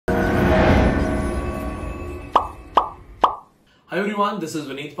Hi everyone, this is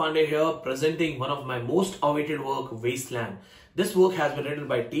Vineet Pandey here presenting one of my most awaited work, Wasteland. This work has been written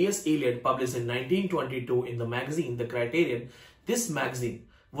by T.S Eliot, published in 1922 in the magazine The Criterion. This magazine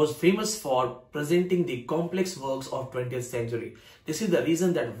was famous for presenting the complex works of 20th century. This is the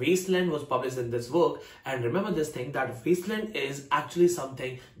reason that Wasteland was published in this work, and remember this thing that Wasteland is actually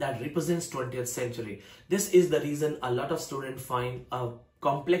something that represents 20th century. This is the reason a lot of students find a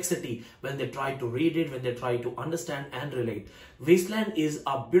complexity when they try to read it, when they try to understand and relate. Wasteland is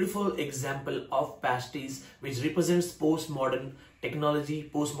a beautiful example of pastiche which represents postmodern technology,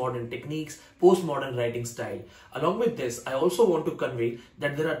 postmodern techniques, postmodern writing style. Along with this, I also want to convey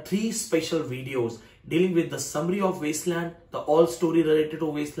that there are 3 special videos dealing with the summary of Wasteland, the all story related to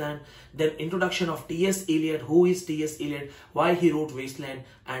Wasteland, then introduction of T.S. Eliot, who is T.S. Eliot, why he wrote Wasteland,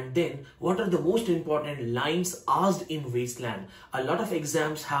 and then what are the most important lines asked in Wasteland. A lot of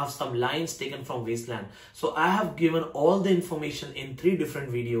exams have some lines taken from Wasteland. So I have given all the information in 3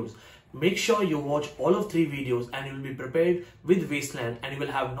 different videos. Make sure you watch all of 3 videos and you will be prepared with Wasteland, and you will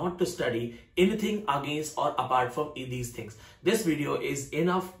have not to study anything against or apart from these things. This video is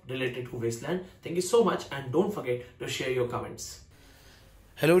enough related to Wasteland. Thank you so much, and don't forget to share your comments.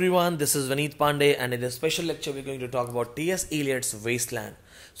 Hello everyone, this is Vineet Pandey, and in this special lecture we're going to talk about T.S. Eliot's Wasteland.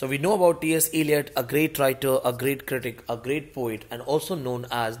 So we know about T.S. Eliot, a great writer, a great critic, a great poet, and also known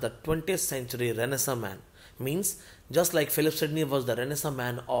as the 20th century Renaissance man. Means just like Philip Sidney was the Renaissance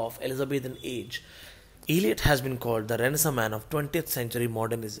man of Elizabethan age, Eliot has been called the Renaissance man of 20th century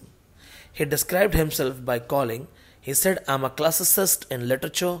modernism. He described himself by calling, he said, "I'm a classicist in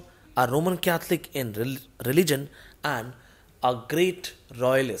literature, a Roman Catholic in religion, and a great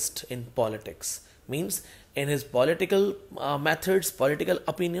royalist in politics." Means in his political methods, political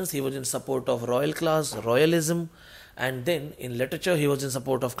opinions, he was in support of royal class, royalism, and then in literature he was in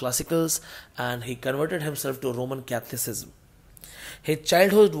support of classicals, and he converted himself to Roman Catholicism. His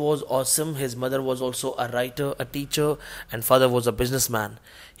childhood was awesome. His mother was also a writer, a teacher, and father was a businessman.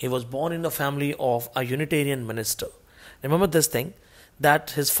 He was born in the family of a Unitarian minister. Remember this thing,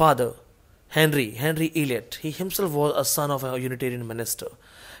 that his father, Henry Eliot, he himself was a son of a Unitarian minister.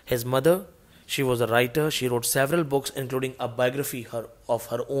 His mother, she was a writer. She wrote several books, including a biography of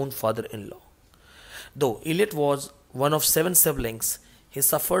her own father-in-law. Though Eliot was one of 7 siblings, he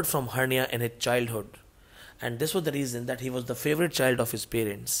suffered from hernia in his childhood, and this was the reason that he was the favorite child of his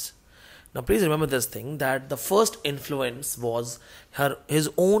parents. Now please remember this thing, that the first influence was his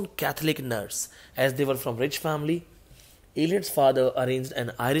own Catholic nurse. As they were from rich family, Eliot's father arranged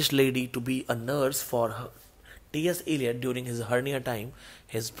an Irish lady to be a nurse for T.S. Eliot during his hernia time,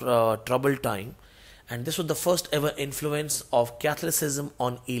 his troubled time. And this was the first ever influence of Catholicism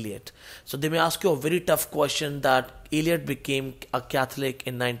on Eliot. So they may ask you a very tough question, that Eliot became a Catholic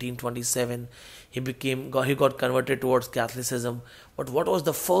in 1927. He got converted towards Catholicism. But what was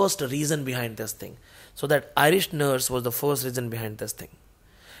the first reason behind this thing? So that Irish nurse was the first reason behind this thing.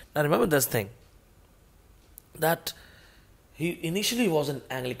 Now remember this thing, that he initially was an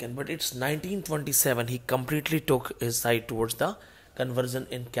Anglican, but it's 1927 he completely took his side towards the conversion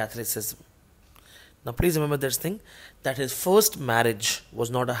in Catholicism. Now please remember this thing, that his first marriage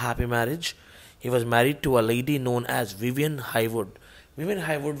was not a happy marriage. He was married to a lady known as Vivian Highwood. Vivian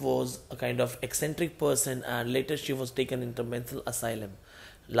Highwood was a kind of eccentric person, and later she was taken into mental asylum.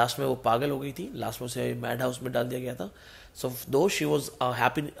 Last में वो पागल हो गई थी, last में उसे mad house में डाल दिया गया था. So though she was a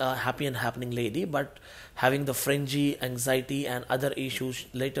happy and happening lady, but having the fringy anxiety and other issues,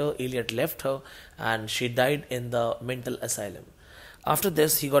 later Eliot left her and she died in the mental asylum. After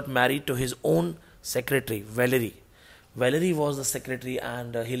this, he got married to his own secretary, Valerie. Valerie was the secretary,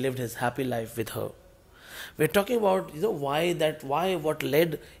 and he lived his happy life with her. We're talking about what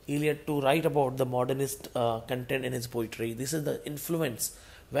led Eliot to write about the modernist content in his poetry. This is the influence,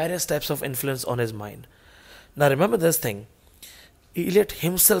 various types of influence on his mind. Now remember this thing, Eliot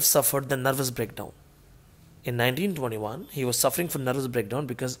himself suffered the nervous breakdown. In 1921, he was suffering from nervous breakdown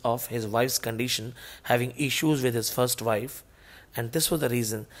because of his wife's condition, having issues with his first wife. And this was the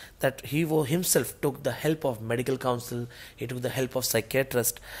reason that he himself took the help of medical counsel, he took the help of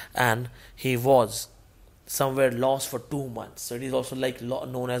psychiatrist, and he was somewhere lost for 2 months. So it is also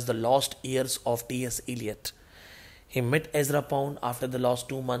known as the lost years of T.S. Eliot. He met Ezra Pound after the last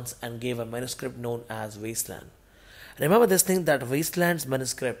 2 months and gave a manuscript known as Wasteland. Remember this thing, that Wasteland's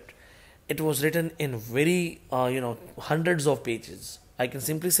manuscript, it was written in very hundreds of pages. I can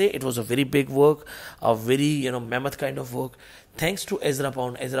simply say it was a very big work, a very mammoth kind of work. Thanks to Ezra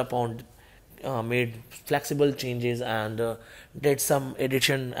Pound made flexible changes and did some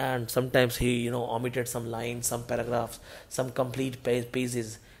edition, and sometimes he omitted some lines, some paragraphs, some complete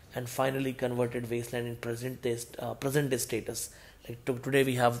pages. and finally converted Wasteland in present day status. Like today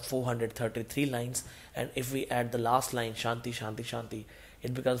we have 433 lines, and if we add the last line Shanti Shanti Shanti,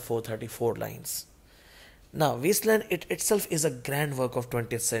 it becomes 434 lines. Now, Wasteland itself is a grand work of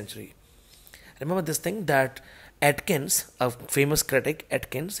 20th century. Remember this thing that Atkins, a famous critic,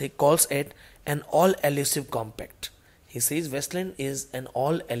 Atkins, he calls it an all-elusive compact. He says Wasteland is an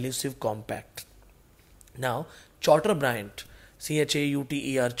all-elusive compact. Now, Chauter Bryant,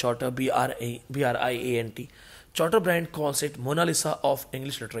 Chauter, Briant, Chauter Bryant calls it Mona Lisa of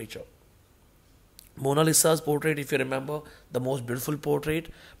English literature. Mona Lisa's portrait, if you remember, the most beautiful portrait,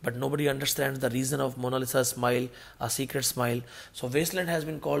 but nobody understands the reason of Mona Lisa's smile, a secret smile. So Wasteland has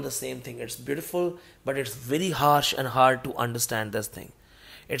been called the same thing. It's beautiful, but it's very harsh and hard to understand this thing.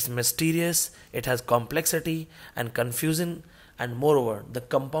 It's mysterious, it has complexity and confusion, and moreover, the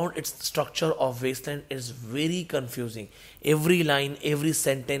compound its structure of Wasteland is very confusing. Every line, every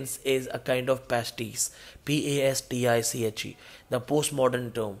sentence is a kind of pastiche, pastiche, the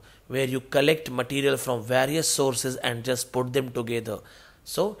postmodern term, where you collect material from various sources and just put them together.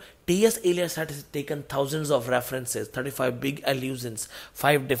 So, T.S. Eliot has taken thousands of references, 35 big allusions,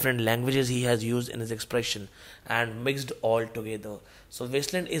 5 different languages he has used in his expression, and mixed all together. So,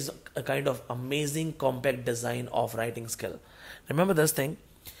 Wasteland is a kind of amazing compact design of writing skill. Remember this thing,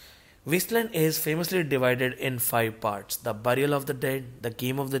 Wasteland is famously divided in 5 parts: the burial of the dead, the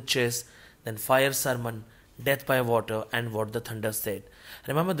game of the chess, then fire sermon, death by water, and what the thunder said.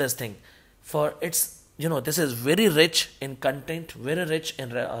 Remember this thing, for it's, this is very rich in content, very rich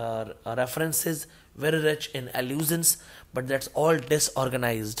in references, very rich in allusions, but that's all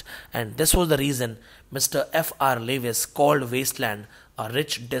disorganized. And this was the reason Mr. F.R. Lewis called Wasteland a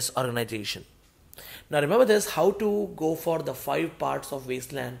rich disorganization. Now remember this, how to go for the 5 parts of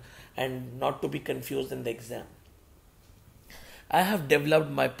Wasteland and not to be confused in the exam. I have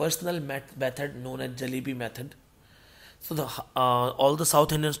developed my personal method known as Jalebi method. So all the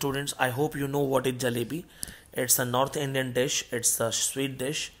South Indian students, I hope you know what is jalebi. It's a North Indian dish. It's a sweet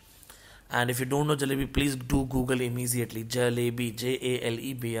dish. And if you don't know jalebi, please do Google immediately. Jalebi,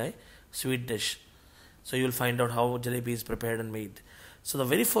 Jalebi, sweet dish. So you'll find out how jalebi is prepared and made. So the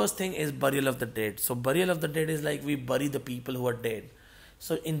very first thing is burial of the dead. So burial of the dead is like we bury the people who are dead.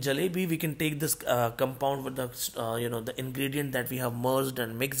 So in jalebi, we can take this compound with the the ingredient that we have merged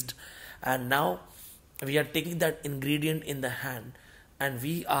and mixed, and now we are taking that ingredient in the hand and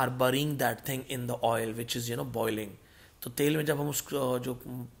we are burying that thing in the oil, which is boiling. तो तेल में जब हम उसको जो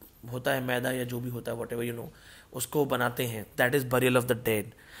होता है मैदा या जो भी होता है whatever उसको बनाते हैं, that is burial of the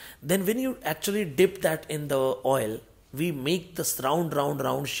dead. Then when you actually dip that in the oil, we make this round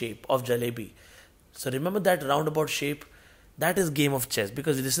shape of jalebi. So remember that roundabout shape, that is game of chess,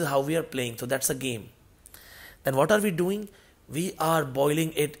 because this is how we are playing. So that's a game. Then what are we doing? We are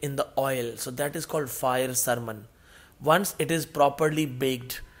boiling it in the oil. So that is called fire sermon. Once it is properly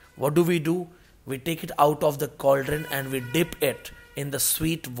baked, what do? We take it out of the cauldron and we dip it in the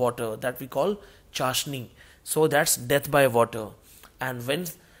sweet water that we call chashni. So that's death by water. And when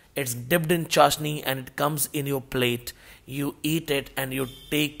it's dipped in chashni and it comes in your plate, you eat it and you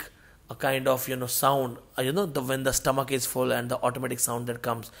take a kind of sound, when the stomach is full, and the automatic sound that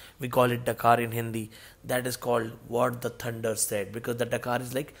comes, we call it dakar in Hindi. That is called what the thunder said, because the dakar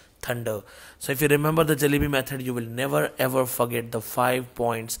is like thunder. So if you remember the jalebi method, you will never ever forget the 5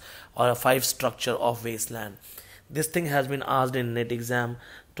 points or a 5 structure of Wasteland. This thing has been asked in NET exam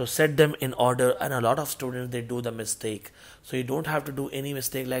to set them in order, and a lot of students, they do the mistake. So you don't have to do any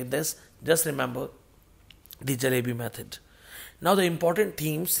mistake like this. Just remember the jalebi method. Now the important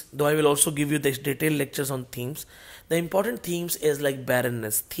themes, though I will also give you these detailed lectures on themes. The important themes is like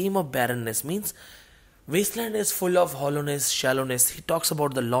barrenness. Theme of barrenness means Wasteland is full of hollowness, shallowness. He talks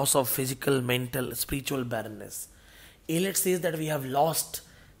about the loss of physical, mental, spiritual barrenness. Eliot says that we have lost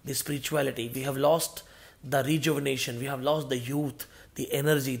the spirituality, we have lost the rejuvenation, we have lost the youth, the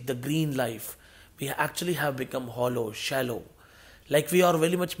energy, the green life. We actually have become hollow, shallow. Like we are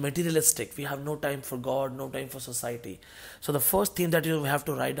very much materialistic. We have no time for God, no time for society. So the first theme that you have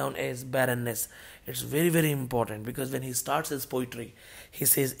to write down is barrenness. It's very, very important, because when he starts his poetry, he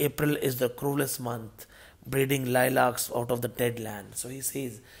says April is the cruelest month, breeding lilacs out of the dead land. So he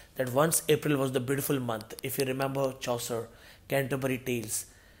says that once April was the beautiful month. If you remember Chaucer, Canterbury Tales,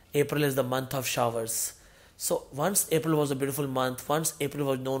 April is the month of showers. So once April was a beautiful month, once April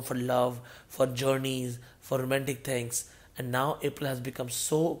was known for love, for journeys, for romantic things, and now April has become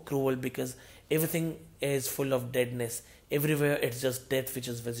so cruel because everything is full of deadness. Everywhere it's just death which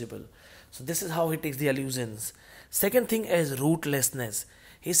is visible. So this is how he takes the allusions. Second thing is rootlessness.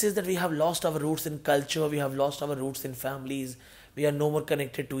 He says that we have lost our roots in culture, we have lost our roots in families, We are no more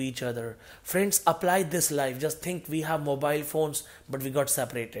connected to each other. Friends, apply this life. Just think, we have mobile phones, but we got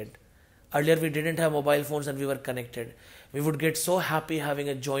separated. Earlier we didn't have mobile phones and we were connected. We would get so happy having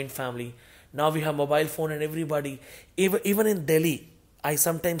a joint family. Now we have mobile phone and everybody, even in Delhi, I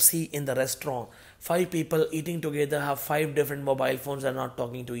sometimes see in the restaurant, 5 people eating together have 5 different mobile phones and not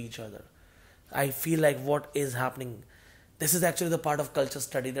talking to each other. I feel like, what is happening? This is actually the part of culture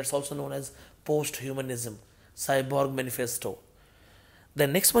study that's also known as post-humanism, cyborg manifesto. The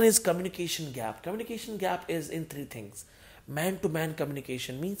next one is communication gap. Communication gap is in 3 things. Man-to-man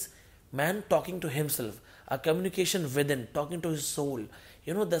communication means man talking to himself. A communication within, talking to his soul.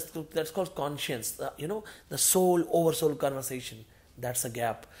 That's called conscience. The soul over soul conversation. That's a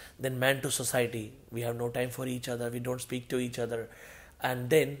gap. Then man to society. We have no time for each other. We don't speak to each other. And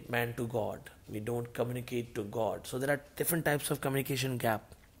then man to God. We don't communicate to God. So there are different types of communication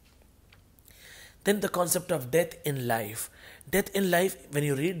gap. Then the concept of death in life. Death in life, when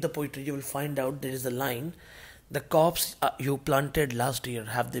you read the poetry, you will find out there is a line, the crops you planted last year,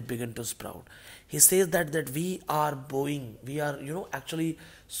 have they begun to sprout? He says that we are actually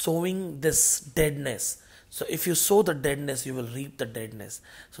sowing this deadness. So if you sow the deadness, you will reap the deadness.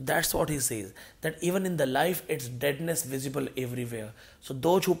 So that's what he says, that even in the life, it's deadness visible everywhere. So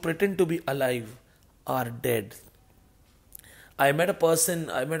those who pretend to be alive are dead. I met a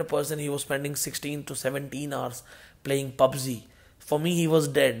person, he was spending 16 to 17 hours playing PUBG. For me, he was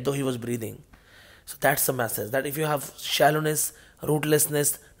dead, though he was breathing. So that's the message, that if you have shallowness,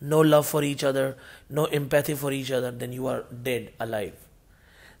 rootlessness, no love for each other, no empathy for each other, then you are dead alive.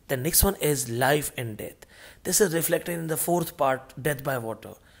 The next one is life and death. This is reflected in the 4th part, death by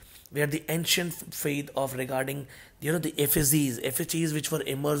water, where the ancient faith of regarding, the effigies which were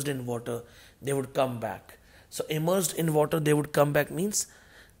immersed in water, they would come back. So immersed in water, they would come back means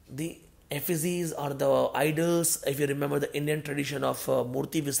the effigies or the idols. If you remember the Indian tradition of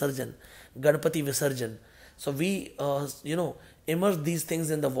Murti Visarjan, Ganpati Visarjan. So we, immerse these things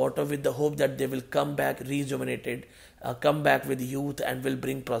in the water with the hope that they will come back rejuvenated, come back with youth and will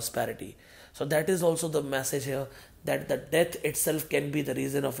bring prosperity. So that is also the message here, that the death itself can be the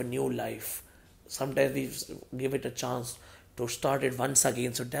reason of a new life. Sometimes we give it a chance to start it once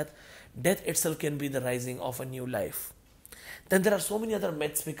again. So death itself can be the rising of a new life. Then there are so many other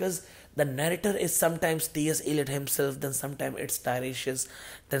myths, because the narrator is sometimes T.S. Eliot himself, then sometimes it's Tiresias,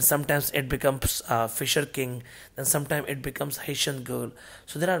 then sometimes it becomes Fisher King, then sometimes it becomes Haitian girl.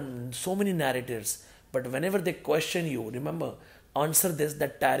 So there are so many narrators, but whenever they question you, remember, answer this,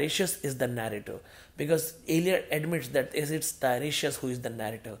 that Tiresias is the narrator, because Eliot admits that it's Tiresias who is the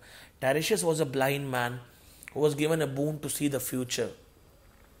narrator. Tiresias was a blind man who was given a boon to see the future.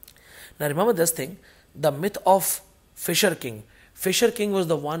 Now remember this thing, the myth of Fisher King. Fisher King was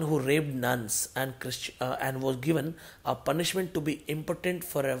the one who raped nuns and was given a punishment to be impotent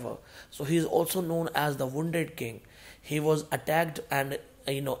forever. So he is also known as the wounded king. He was attacked and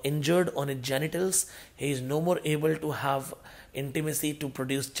injured on his genitals. He is no more able to have intimacy to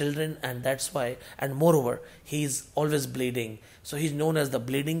produce children, and that's why, and moreover, he is always bleeding. So he's known as the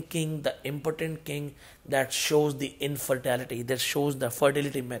bleeding king, the impotent king, that shows the infertility, that shows the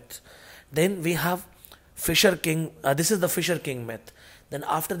fertility myth. Then we have Fisher King. This is the Fisher King myth. Then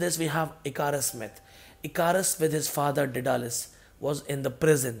after this we have Icarus myth. Icarus with his father Daedalus was in the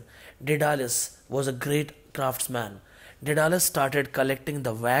prison. Daedalus was a great craftsman. Daedalus started collecting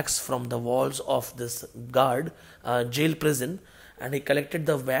the wax from the walls of this jail prison, and he collected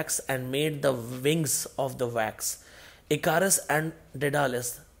the wax and made the wings of the wax. Icarus and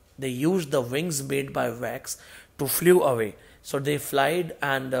Daedalus, they used the wings made by wax to flew away. So they flied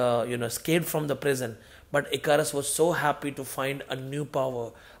and escaped from the prison. But Icarus was so happy to find a new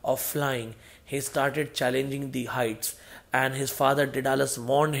power of flying, he started challenging the heights. And his father Daedalus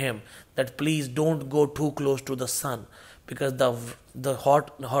warned him that please don't go too close to the sun, because the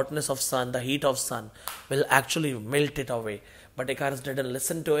hotness of sun, the heat of sun will actually melt it away. But Icarus didn't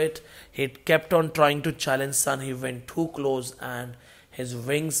listen to it. He kept on trying to challenge sun. He went too close and his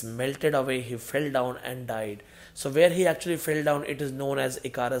wings melted away. He fell down and died. So where he actually fell down, it is known as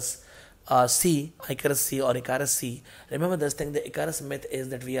Icarus Sea or Icarus Sea. Remember this thing, the Icarus myth is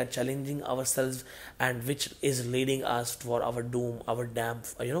that we are challenging ourselves, and which is leading us for our doom, our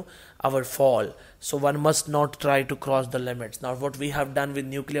our fall. So one must not try to cross the limits. Now what we have done with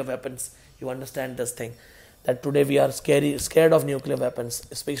nuclear weapons, you understand this thing, that today we are scared of nuclear weapons,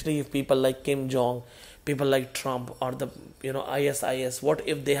 especially if people like Kim Jong, people like Trump, or the ISIS. What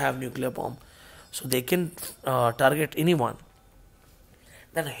if they have nuclear bomb? So they can target anyone.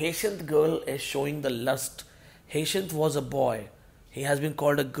 Then Haitian girl is showing the lust. Haitian was a boy. He has been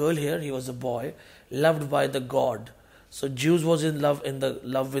called a girl here. He was a boy, loved by the god. So Zeus was in love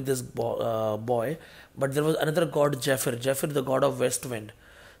with this boy, but there was another god, Zephyr, the god of west wind.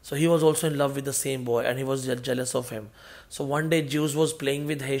 So he was also in love with the same boy, and he was jealous of him. So one day Zeus was playing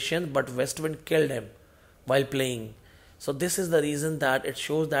with Hesiod, but west wind killed him while playing. So this is the reason that it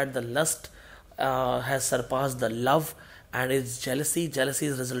shows that the lust has surpassed the love, and it's jealousy. Jealousy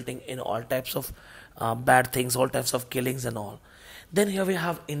is resulting in all types of bad things, all types of killings and all. Then here we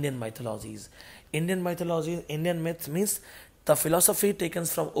have Indian mythologies. Indian myths means the philosophy taken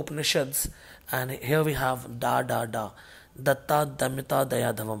from Upanishads, and here we have Datta, Damita,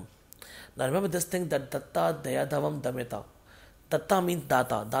 Dayadhavam. Now remember this thing, that Datta, Dayadhavam, Damita. Datta means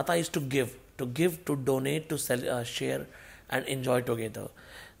Data. Data is to give, to donate, to share and enjoy together.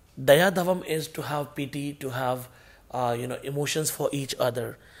 Dayadhavam is to have pity, to have emotions for each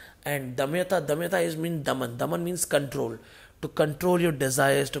other. And Damyata is mean Daman. Daman means control. To control your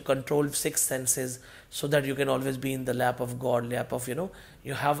desires, to control six senses, so that you can always be in the lap of God, lap of,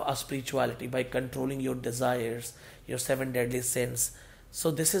 you have a spirituality by controlling your desires, your seven deadly sins.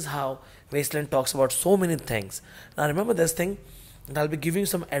 So this is how Wasteland talks about so many things. Now remember this thing, and I'll be giving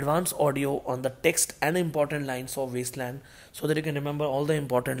some advanced audio on the text and important lines of Wasteland, so that you can remember all the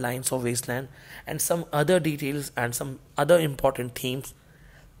important lines of Wasteland and some other details and some other important themes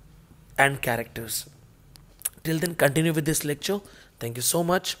and characters. Till then, continue with this lecture. Thank you so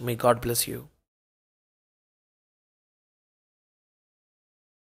much. May God bless you.